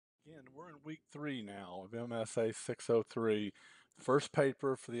And we're in week 3 now of MSA 603, first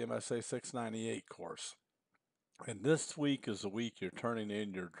paper for the MSA 698 course. And this week is the week you're turning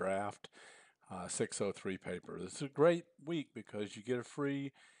in your draft 603 paper. This is a great week because you get a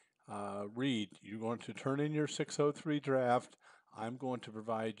free read. You're going to turn in your 603 draft. I'm going to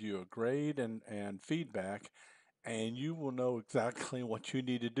provide you a grade and feedback, and you will know exactly what you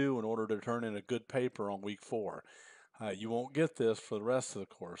need to do in order to turn in a good paper on week 4. You won't get this for the rest of the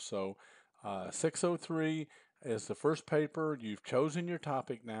course. So 603 is the first paper. You've chosen your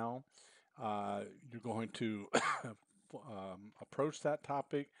topic now. You're going to approach that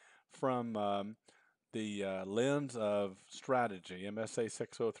topic from the lens of strategy, MSA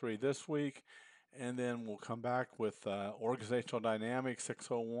 603 this week, and then we'll come back with organizational dynamics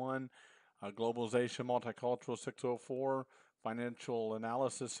 601, globalization multicultural 604, financial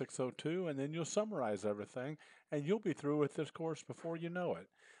analysis 602, and then you'll summarize everything, and you'll be through with this course before you know it.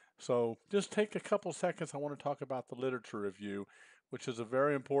 So just take a couple seconds. I want to talk about the literature review, which is a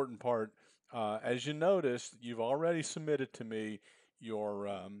very important part. As you noticed, you've already submitted to me your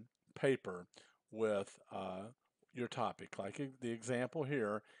paper with your topic. Like the example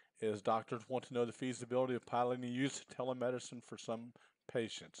here is doctors want to know the feasibility of piloting the use of telemedicine for some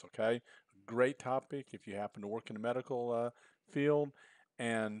patients. Okay, great topic if you happen to work in the medical field.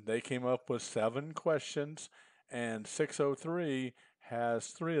 And they came up with 7 questions, and 603 has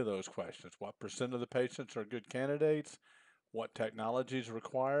 3 of those questions. What percent of the patients are good candidates? What technology is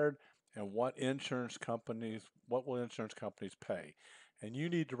required? And what will insurance companies pay? And you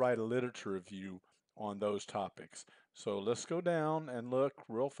need to write a literature review on those topics. So let's go down and look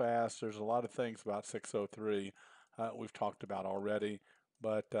real fast. There's a lot of things about 603 we've talked about already,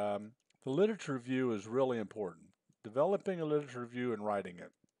 but the literature review is really important. Developing a literature review and writing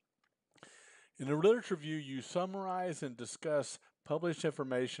it. In a literature review, you summarize and discuss published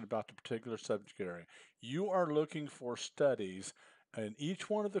information about the particular subject area. You are looking for studies, and each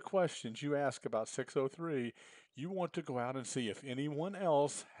one of the questions you ask about 603, you want to go out and see if anyone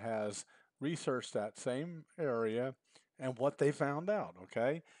else has researched that same area and what they found out,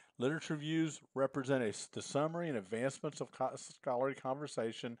 okay? Literature reviews represent the summary and advancements of scholarly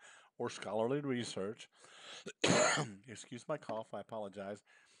conversation or scholarly research. Excuse my cough, I apologize.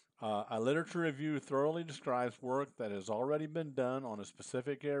 A literature review thoroughly describes work that has already been done on a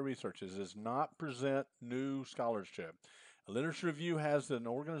specific area of research. It does not present new scholarship. A literature review has an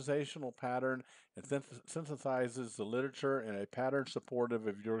organizational pattern and synthesizes the literature in a pattern supportive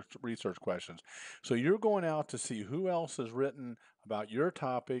of your research questions. So you're going out to see who else has written about your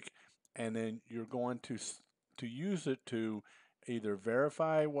topic, and then you're going to use it to either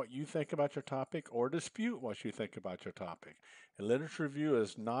verify what you think about your topic or dispute what you think about your topic. A literature review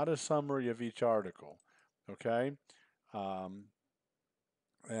is not a summary of each article, okay? Um,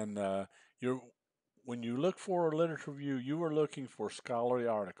 and you're when you look for a literature review, you are looking for scholarly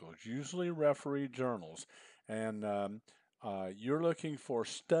articles, usually refereed journals, and you're looking for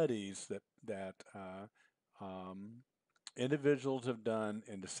studies that individuals have done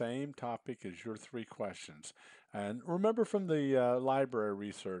in the same topic as your 3 questions. And remember from the library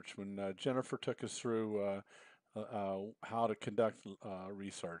research when Jennifer took us through how to conduct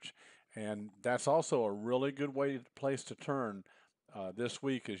research. And that's also a really good place to turn this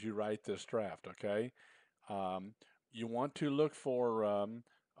week as you write this draft, okay? Um, you want to look for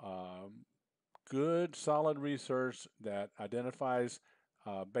good, solid research that identifies,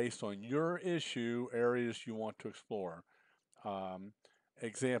 based on your issue, areas you want to explore. Um,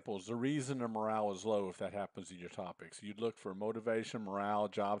 Examples, the reason the morale is low if that happens in your topics. You'd look for motivation, morale,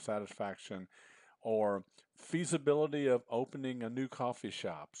 job satisfaction, or feasibility of opening a new coffee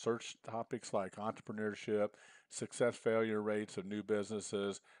shop. Search topics like entrepreneurship, success failure rates of new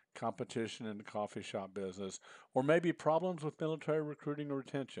businesses, competition in the coffee shop business, or maybe problems with military recruiting or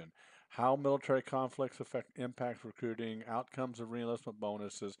retention, how military conflicts impact recruiting, outcomes of reenlistment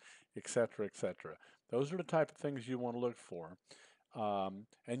bonuses, etc., etc. Those are the type of things you want to look for.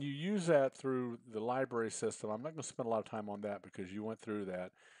 And you use that through the library system. I'm not going to spend a lot of time on that because you went through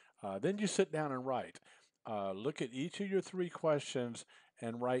that. Then you sit down and write. Look at each of your 3 questions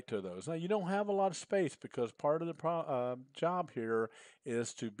and write to those. Now, you don't have a lot of space because part of the job here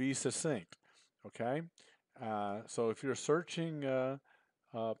is to be succinct. Okay? So if you're searching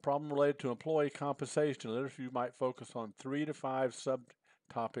problem related to employee compensation, literature, you might focus on 3 to 5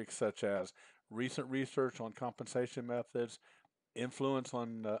 subtopics such as recent research on compensation methods, influence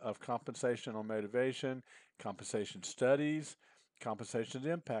of compensation on motivation, compensation studies, compensation's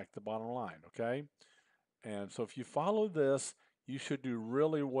impact, the bottom line, okay? And so if you follow this, you should do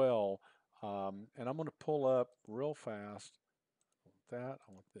really well. And I'm going to pull up real fast that.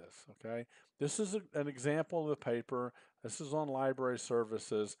 I want this. Okay. This is an example of the paper. This is on library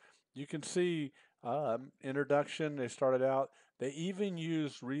services. You can see introduction. They started out. They even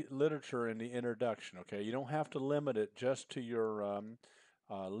use literature in the introduction. Okay. You don't have to limit it just to your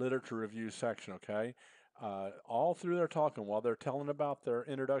literature review section. Okay. All through their talking, while they're telling about their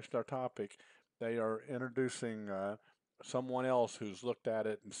introduction to our topic, they are introducing someone else who's looked at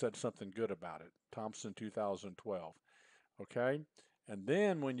it and said something good about it. Thompson 2012. Okay? And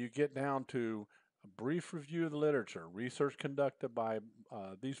then when you get down to a brief review of the literature, research conducted by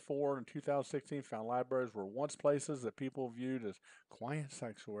these four in 2016 found libraries were once places that people viewed as quiet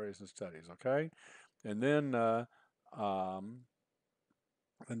sanctuaries and studies. Okay? And then um,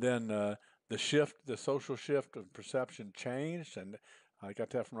 and then the social shift of perception changed, and I got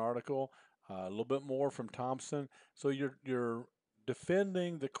that from an article. A little bit more from Thompson. So you're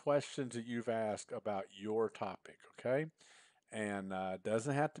defending the questions that you've asked about your topic, okay? And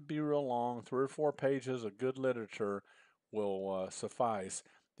doesn't have to be real long. 3 or 4 pages of good literature will suffice.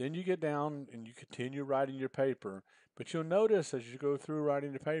 Then you get down and you continue writing your paper, but you'll notice as you go through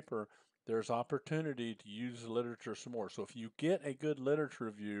writing the paper, there's opportunity to use the literature some more. So if you get a good literature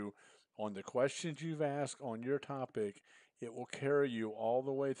review on the questions you've asked on your topic, it will carry you all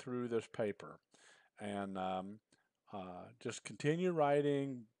the way through this paper. And just continue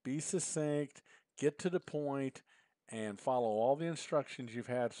writing, be succinct, get to the point, and follow all the instructions you've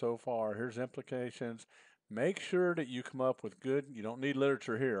had so far. Here's implications. Make sure that you come up with good, you don't need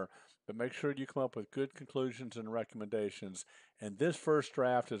literature here, but make sure you come up with good conclusions and recommendations. And this first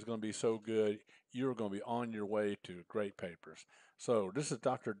draft is going to be so good, you're going to be on your way to great papers. So this is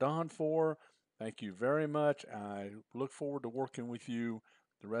Dr. Don Four. Thank you very much. I look forward to working with you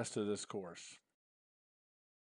the rest of this course.